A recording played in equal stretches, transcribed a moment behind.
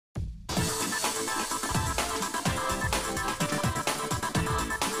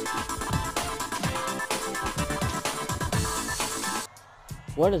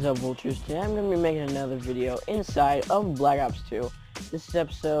What is up, Vultures? Today I'm going to be making another video inside of Black Ops 2. This is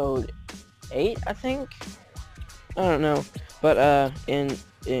episode 8, I think? I don't know. But in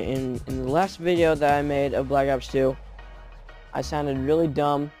the last video that I made of Black Ops 2, I sounded really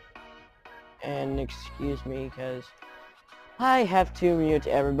dumb. And excuse me, because I have to mute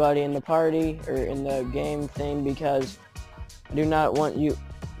everybody in the party, or in the game thing, because I do not want you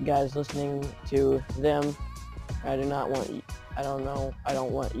guys listening to them. I do not want you. I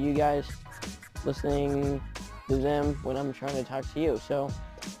don't want you guys listening to them when I'm trying to talk to you. So,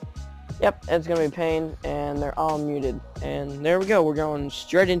 yep, it's gonna be a pain, and they're all muted. And there we go. We're going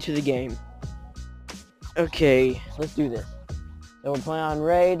straight into the game. Okay, let's do this. So we're playing on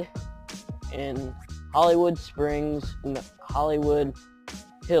Raid in Hollywood Springs, Hollywood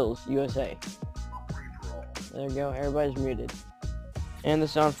Hills, USA. There we go. Everybody's muted. And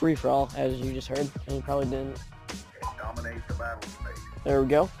this is on free for all, as you just heard, and you probably didn't. Dominate the battle space. There we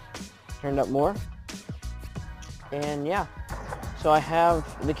go. Turned up more. And yeah. So I have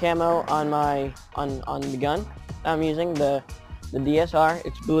the camo on my on the gun I'm using, the DSR.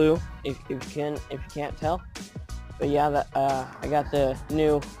 It's blue, if you can't tell. But yeah, that I got the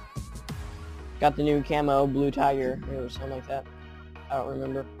new camo, blue tiger, or something like that. I don't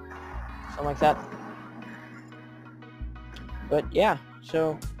remember. Something like that. But yeah,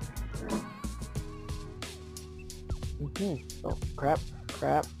 so oh, crap.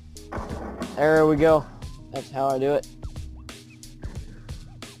 There we go. That's how I do it.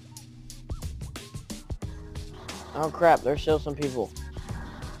 Oh crap, there's still some people.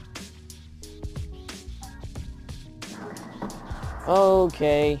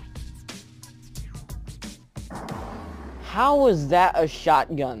 Okay. How was that a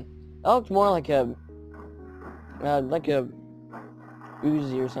shotgun? That looked more like a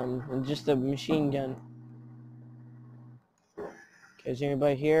Uzi or something, just a machine gun. Okay, is there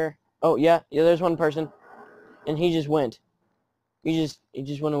anybody here? Oh yeah, there's one person, and he just went. He just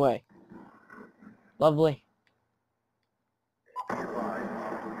went away. Lovely.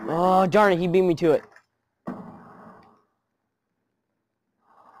 Oh darn it, he beat me to it.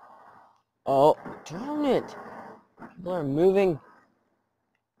 Oh darn it! People are moving.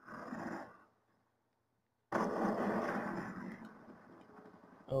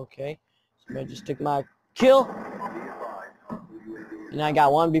 Okay, somebody just took my kill. And I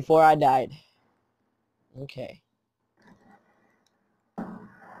got one before I died. Okay.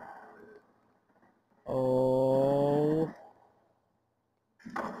 Oh.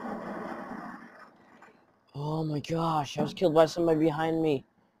 Oh my gosh, I was killed by somebody behind me.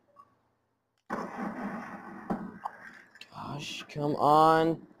 Gosh, come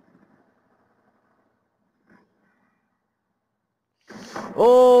on.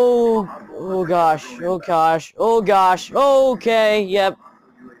 Oh gosh, okay, yep.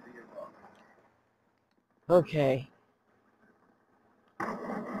 Okay.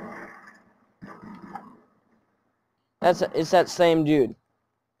 It's that same dude.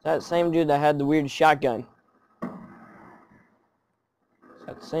 That same dude that had the weird shotgun. It's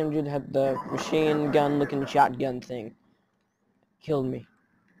that same dude that had the machine gun looking shotgun thing. Killed me.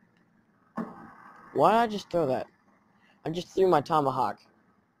 Why did I just throw that? I just threw my tomahawk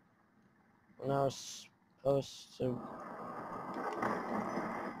when I was supposed to.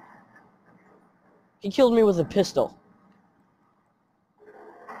 He killed me with a pistol.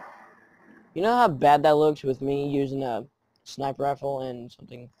 You know how bad that looks with me using a sniper rifle and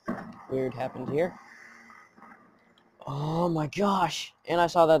something weird happened here? Oh my gosh. And I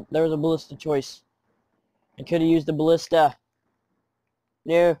saw that there was a ballista choice. I could have used the ballista.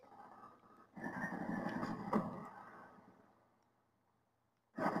 No.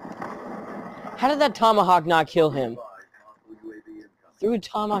 How did that tomahawk not kill him? Threw a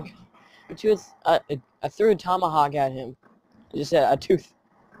tomahawk. I threw a tomahawk at him. I just said I toothed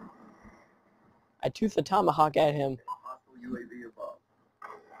a tomahawk at him.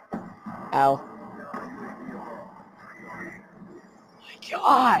 Ow. My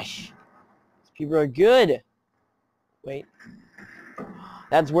gosh. These people are good. Wait.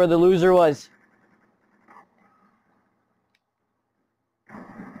 That's where the loser was.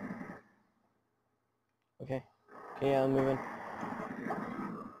 Okay. Okay, yeah, I'm moving.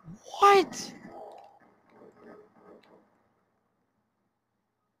 What?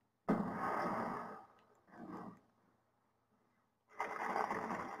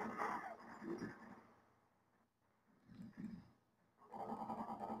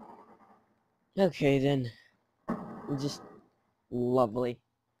 Okay, then. Just lovely.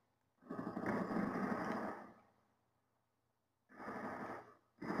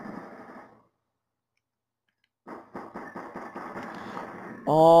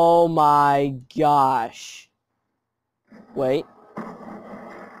 Oh my gosh. Wait.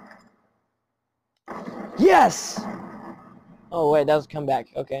 Yes! Oh wait, that was a comeback.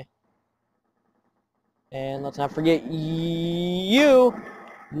 Okay. And let's not forget you.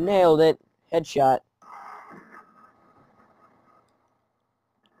 Nailed it. Headshot.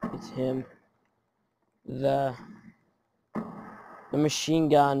 It's him. The machine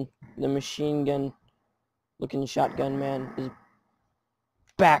gun. The machine gun looking shotgun man is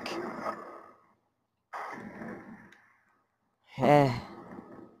back. Eh.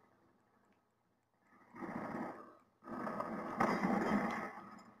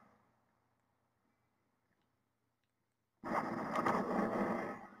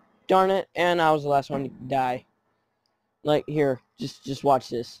 Darn it, and I was the last one to die. Like, here, just watch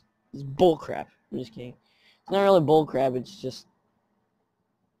this. It's bullcrap. I'm just kidding. It's not really bullcrap, it's just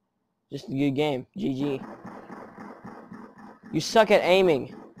a good game. GG. You suck at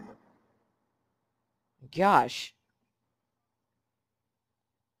aiming. Gosh.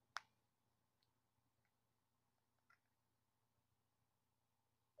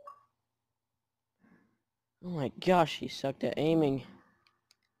 Oh my gosh, he sucked at aiming.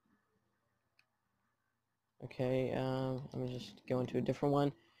 Okay, let me just go into a different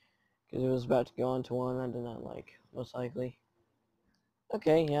one. Because it was about to go into one I did not like, most likely.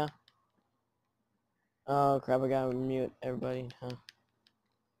 Okay, yeah. Oh crap, I gotta mute everybody, huh?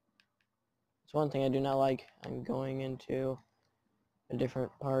 It's one thing I do not like. I'm going into a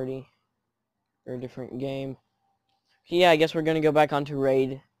different party. Or a different game. Yeah, I guess we're gonna go back onto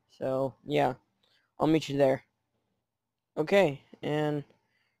Raid. So, yeah. I'll meet you there. Okay, and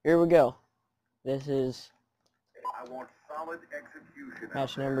here we go. This is I want solid execution.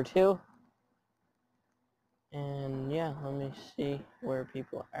 match number 2. And yeah, let me see where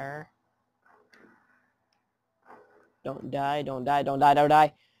people are. Don't die, don't die, don't die, don't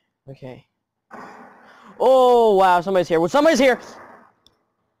die. Okay. Oh, wow, somebody's here. Well, somebody's here!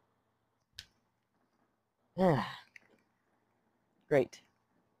 Great.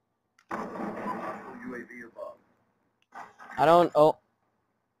 UAV above. I don't... Oh.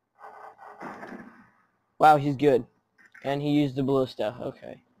 Wow, he's good. And he used the ballista.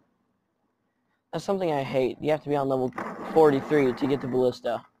 Okay. That's something I hate. You have to be on level 43 to get the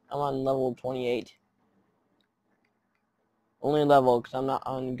ballista. I'm on level 28. Only level, because I'm not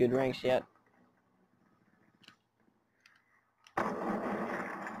on good ranks yet.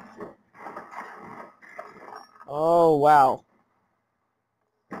 Oh, wow.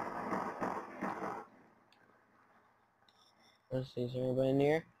 Let's see, is there anybody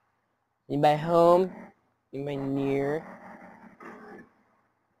near? Anybody home? Anybody near?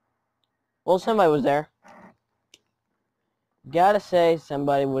 Well, somebody was there. Gotta say,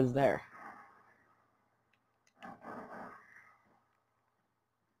 somebody was there.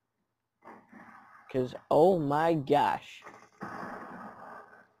 Because, oh my gosh.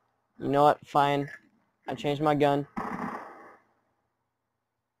 You know what? Fine. I changed my gun.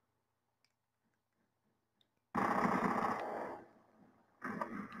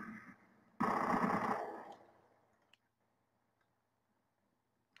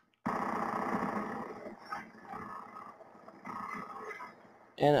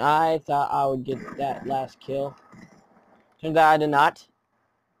 And I thought I would get that last kill. Turns out I did not.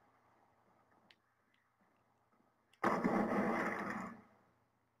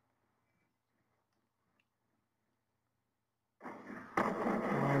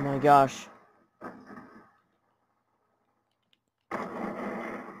 Oh my gosh.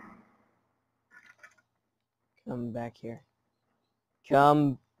 Come back here.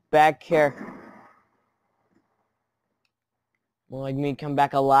 Come back here. More like me, come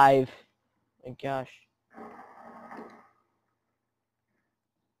back alive. My gosh.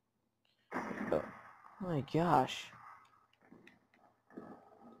 Oh my gosh.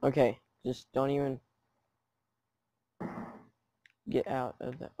 Okay, just don't even get out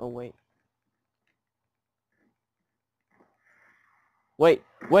of the... Oh, wait. Wait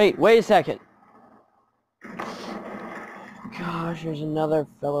a second. Gosh, there's another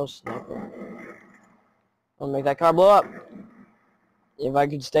fellow sniper. I'll make that car blow up. If I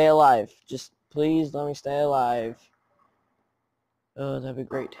could stay alive. Just please let me stay alive. Oh, that'd be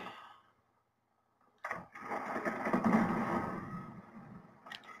great.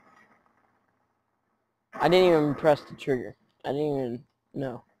 I didn't even press the trigger. I didn't even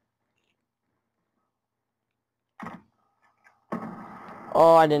know.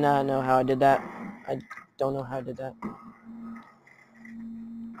 Oh, I did not know how I did that. I don't know how I did that.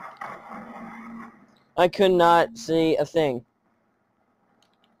 I could not see a thing.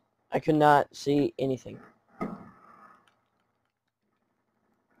 I could not see anything.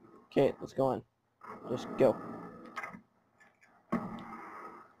 Okay, let's go on. Just go.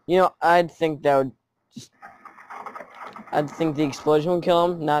 You know, I'd think that would just... I'd think the explosion would kill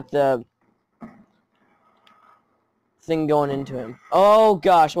him, not the thing going into him. Oh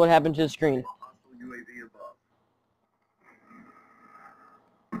gosh, what happened to the screen? Hostile UAV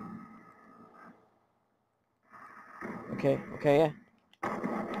above. Okay, yeah.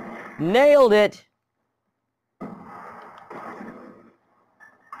 Nailed it!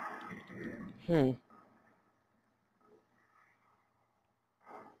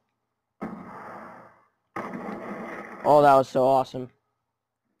 Oh, that was so awesome.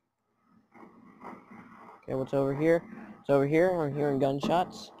 Okay, what's over here? It's over here. I'm hearing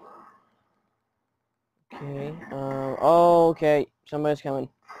gunshots. Okay, oh, okay. Somebody's coming.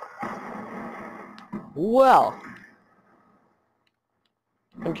 Well.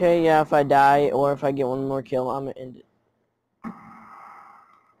 Okay, yeah, if I die or if I get one more kill, I'm gonna end it.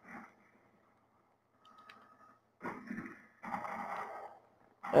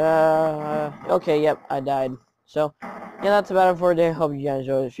 Okay, yep, I died. So, yeah, that's about it for today. Hope you guys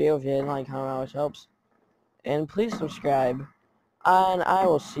enjoyed the video. If you didn't, like, comment always helps. And please subscribe. And I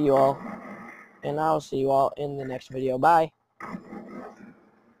will see you all. And I will see you all in the next video. Bye.